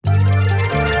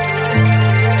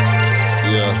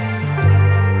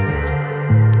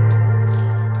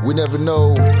We never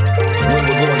know when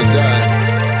we're going to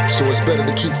die, so it's better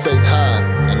to keep faith high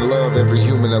and love every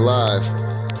human alive.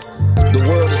 The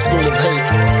world is full of hate.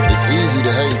 It's easy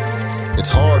to hate. It's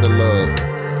hard to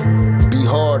love. Be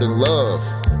hard and love.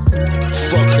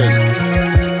 Fuck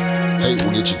hate. Hate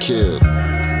will get you killed.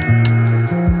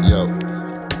 Yo.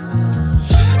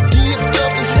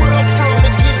 DFW is where I'm from.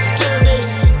 It gets dirty.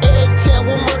 Eggtown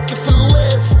will murk you for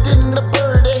less than a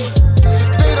birdie.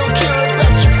 They don't care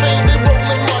about your fame. They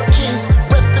rolling marquees.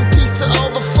 Rest in peace to all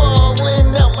the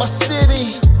falling out my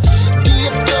city.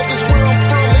 DFW is where I'm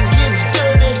from. It gets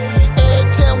dirty.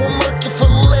 Eggtown will murk you for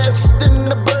less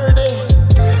than a birdie.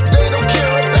 They don't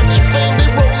care about your fame. They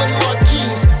rolling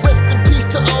marquees. Rest in peace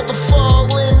to all the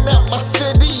falling out my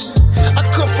city. I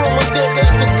come from a dad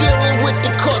that was dealing with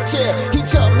the cartel. He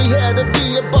taught me how to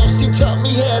be a boss. He taught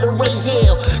me how to raise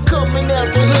hell. Coming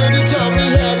out the hood, he taught me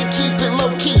how to keep it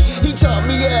low key. He taught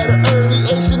me at an early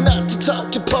age to not to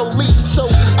talk to police. So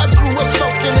I grew up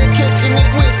smoking and kicking it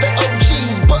with the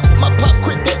OGs. But my pop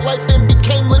quit that life and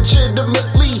became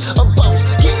legitimately a boss,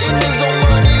 getting his own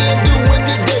money and doing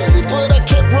it daily. But I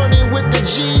kept running with the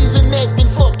G's and acting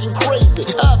fucking crazy.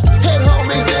 I've had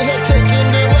homies that have taken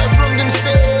their lives from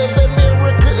themselves.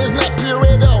 America is not pure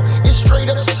at all. It straight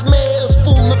up smells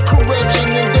full of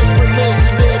corruption and desperate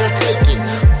measures that are taken.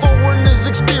 Foreigners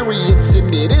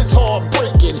experiencing it, it's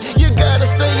heartbreaking. You gotta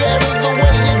stay out of the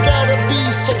way, you gotta be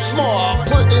so smart.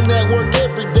 Put in that work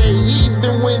every day,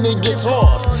 even when it gets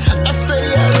hard. I stay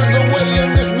out of the way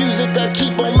in this music I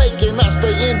keep on making. I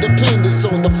stay independent, so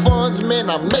the funds, man,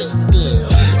 I make them.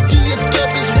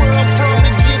 DFW is where I'm from,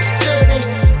 it gets dirty.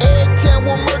 Eggtown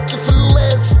will murk you for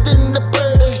less than a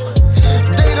birdie.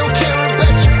 They don't care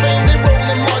about your fame, they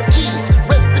rolling marquees.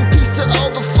 Rest in peace to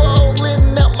all the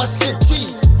falling out my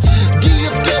city.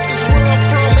 DFW is where I'm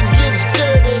from, it gets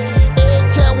dirty.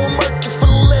 Eggtown will murk you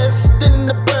for less than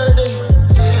a birdie.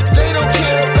 They don't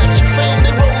care about your fame,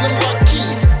 they rolling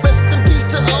marquees. Rest in peace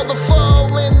to all the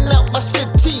falling out my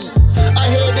city. I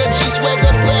had that G-swag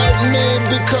about me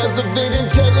because of it.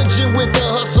 Intelligent with the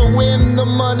hustle when the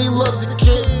money loves a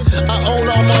kid. I own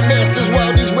all my masters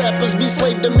while these rappers be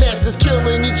slave to masters,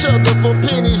 killing each other for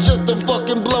pennies just to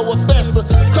fucking blow up faster.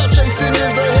 Clout chasing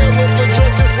is a hell of a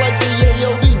drug, just like the yayo.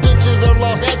 These bitches are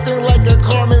lost, acting like a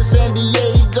Carmen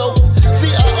Sandiego.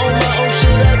 See, I own my own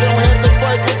shit, I don't have to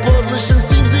fight for publishing.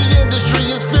 Seems the industry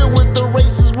is filled with the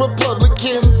racist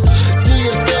Republicans.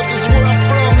 DFW is where I'm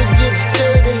from, it gets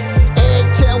dirty.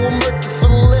 Eggtown will murk you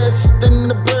for less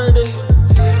than a birdie.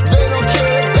 They don't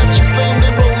care about your fame,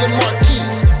 they rolling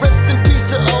marquees. Rest in peace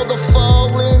to all the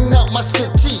falling out my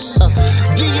city.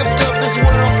 DFW is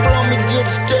where I'm from, it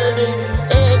gets dirty.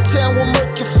 Eggtown will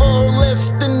murk you for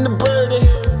less than a birdie.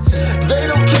 They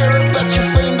don't care about your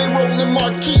fame, they rolling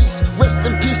marquees. Rest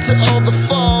in peace to all the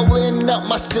falling out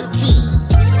my city.